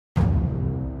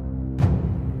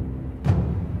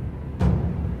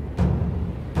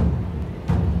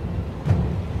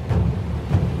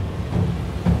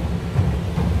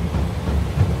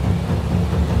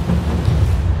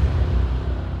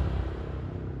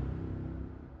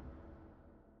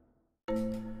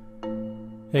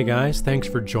Hey guys, thanks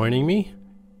for joining me.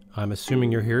 I'm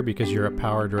assuming you're here because you're a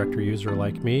PowerDirector user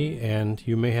like me, and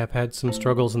you may have had some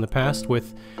struggles in the past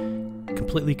with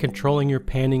completely controlling your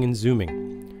panning and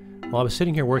zooming. Well, I was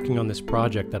sitting here working on this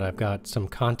project that I've got some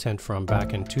content from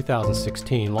back in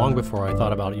 2016, long before I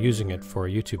thought about using it for a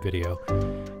YouTube video.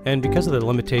 And because of the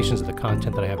limitations of the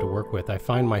content that I have to work with, I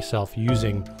find myself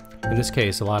using, in this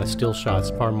case, a lot of still shots,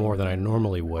 far more than I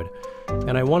normally would.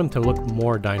 And I want them to look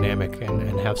more dynamic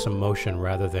and have some motion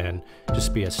rather than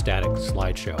just be a static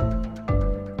slideshow.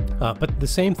 But the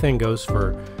same thing goes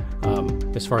for,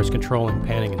 as far as controlling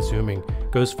panning and zooming,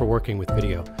 goes for working with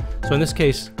video. So in this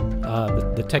case,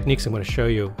 the techniques I'm going to show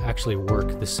you actually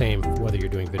work the same whether you're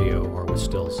doing video or with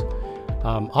stills.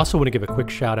 Also want to give a quick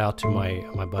shout out to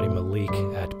my buddy Malik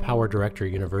at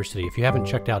PowerDirector University. If you haven't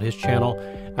checked out his channel,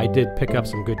 I did pick up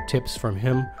some good tips from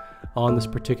him on this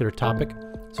particular topic,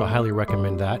 so I highly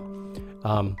recommend that.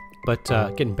 But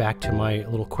getting back to my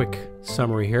little quick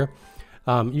summary here,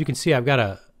 you can see I've got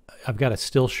a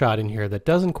still shot in here that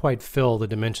doesn't quite fill the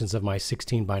dimensions of my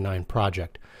 16:9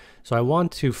 project. So I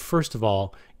want to first of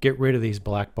all get rid of these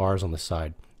black bars on the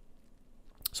side.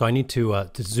 So I need to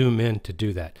zoom in to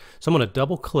do that. So I'm going to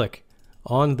double click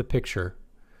on the picture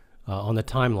on the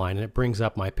timeline, and it brings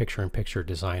up my picture-in-picture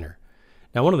designer.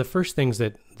 Now, one of the first things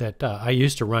that I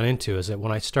used to run into is that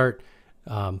when I start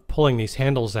pulling these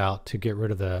handles out to get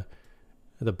rid of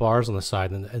the bars on the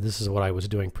side, and this is what I was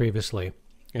doing previously,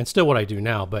 and still what I do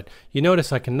now, but you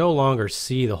notice I can no longer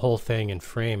see the whole thing in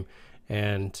frame,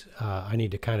 and I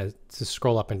need to kind of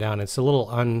scroll up and down. It's a little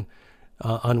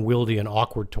unwieldy and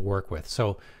awkward to work with.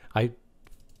 So I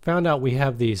found out we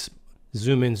have these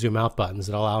zoom in, zoom out buttons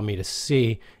that allow me to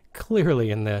see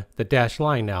clearly in the dashed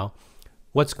line now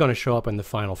what's going to show up in the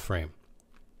final frame.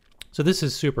 So this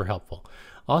is super helpful.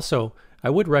 Also, I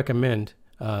would recommend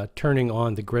turning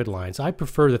on the grid lines. I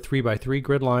prefer the 3x3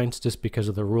 grid lines just because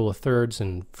of the rule of thirds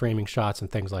and framing shots and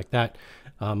things like that.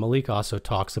 Malik also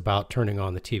talks about turning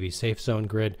on the TV safe zone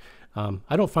grid.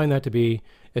 I don't find that to be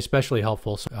especially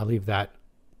helpful, so I'll leave that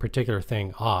particular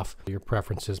thing off. Your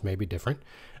preferences may be different,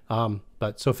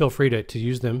 but so feel free to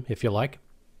use them if you like.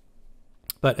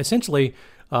 But essentially,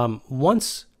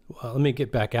 let me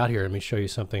get back out here. Let me show you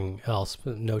something else.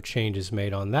 No changes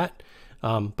made on that.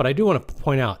 But I do want to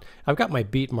point out, I've got my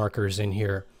beat markers in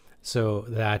here so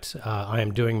that I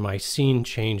am doing my scene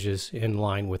changes in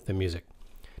line with the music.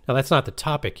 Now that's not the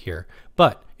topic here,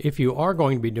 but if you are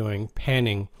going to be doing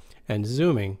panning and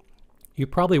zooming, you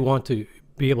probably want to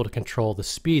be able to control the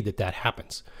speed that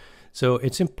happens. So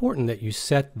it's important that you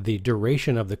set the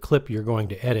duration of the clip you're going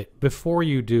to edit before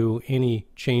you do any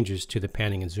changes to the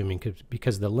panning and zooming,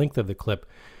 because the length of the clip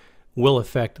will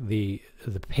affect the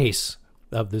pace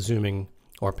of the zooming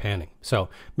or panning. So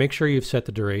make sure you've set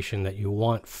the duration that you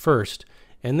want first,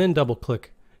 and then double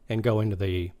click and go into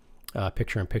the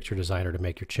picture-in-picture designer to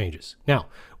make your changes. Now,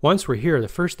 once we're here, the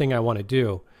first thing I want to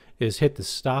do is hit the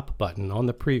stop button on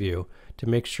the preview to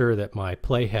make sure that my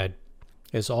playhead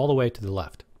is all the way to the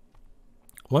left.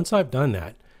 Once I've done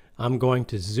that, I'm going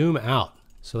to zoom out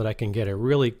so that I can get a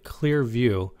really clear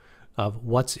view of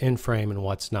what's in frame and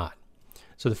what's not.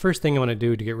 So the first thing I want to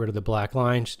do to get rid of the black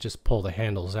lines, just pull the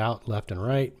handles out left and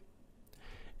right.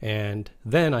 And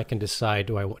then I can decide,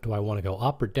 do I want to go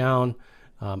up or down?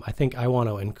 I think I want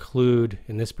to include,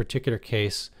 in this particular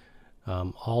case,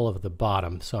 all of the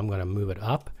bottom. So I'm going to move it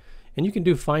up. And you can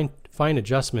do fine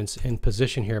adjustments in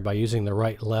position here by using the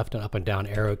right, left, and up and down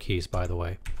arrow keys, by the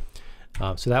way.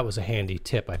 So that was a handy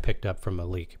tip I picked up from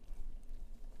Malik.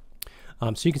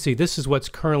 So you can see this is what's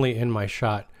currently in my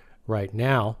shot right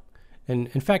now. And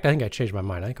in fact, I think I changed my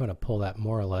mind. I think I'm going to pull that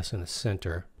more or less in the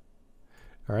center.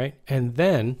 All right. And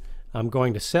then I'm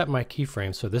going to set my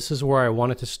keyframe. So this is where I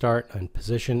want it to start on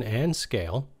position and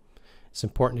scale. It's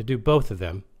important to do both of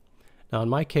them. Now in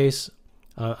my case,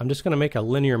 I'm just going to make a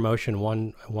linear motion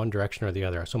one direction or the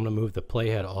other. So I'm going to move the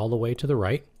playhead all the way to the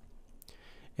right.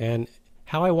 And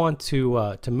how I want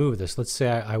to move this, let's say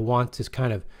I want to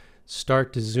kind of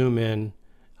start to zoom in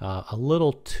a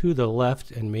little to the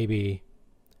left and maybe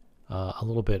a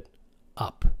little bit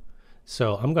up.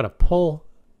 So I'm going to pull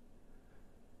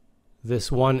this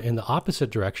one in the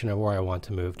opposite direction of where I want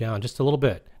to move down just a little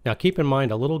bit. Now keep in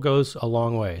mind, a little goes a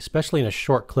long way, especially in a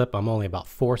short clip. I'm only about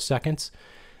 4 seconds.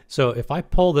 So if I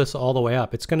pull this all the way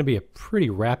up, it's going to be a pretty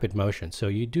rapid motion. So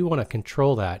you do want to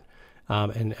control that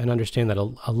and understand that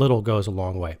a little goes a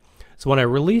long way. So when I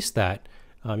release that,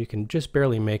 you can just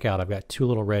barely make out, I've got 2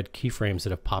 little red keyframes that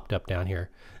have popped up down here.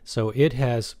 So it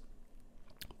has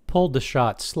pulled the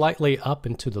shot slightly up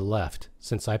and to the left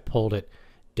since I pulled it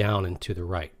down and to the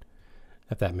right.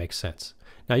 if that makes sense.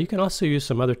 Now you can also use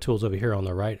some other tools over here on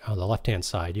the left-hand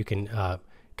side. You can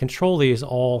control these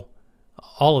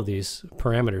all of these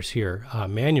parameters here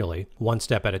manually, one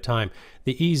step at a time.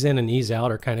 The ease in and ease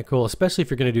out are kind of cool, especially if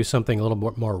you're going to do something a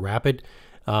little more rapid.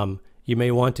 You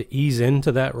may want to ease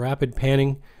into that rapid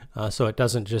panning so it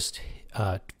doesn't just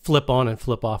flip on and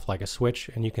flip off like a switch,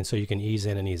 and you can ease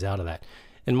in and ease out of that.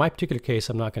 In my particular case,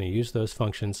 I'm not going to use those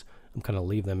functions. I'm going to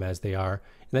leave them as they are,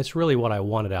 and that's really what I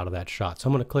wanted out of that shot. So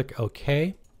I'm going to click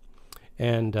OK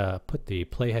and put the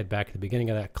playhead back at the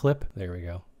beginning of that clip. There we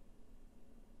go.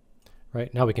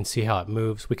 Right, now we can see how it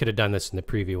moves. We could have done this in the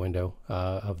preview window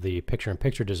of the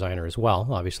picture-in-picture designer as well,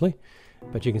 obviously.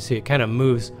 But you can see it kind of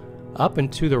moves up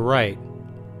and to the right.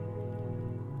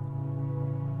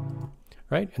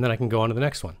 Right, and then I can go on to the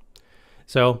next one.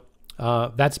 So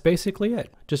that's basically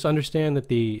it. Just understand that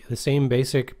the same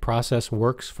basic process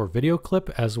works for video clip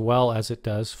as well as it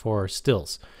does for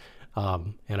stills.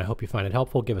 And I hope you find it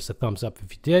helpful. Give us a thumbs up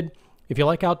if you did. If you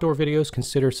like outdoor videos,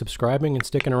 consider subscribing and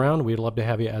sticking around. We'd love to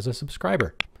have you as a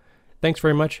subscriber. Thanks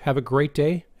very much. Have a great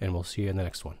day, and we'll see you in the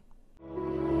next one.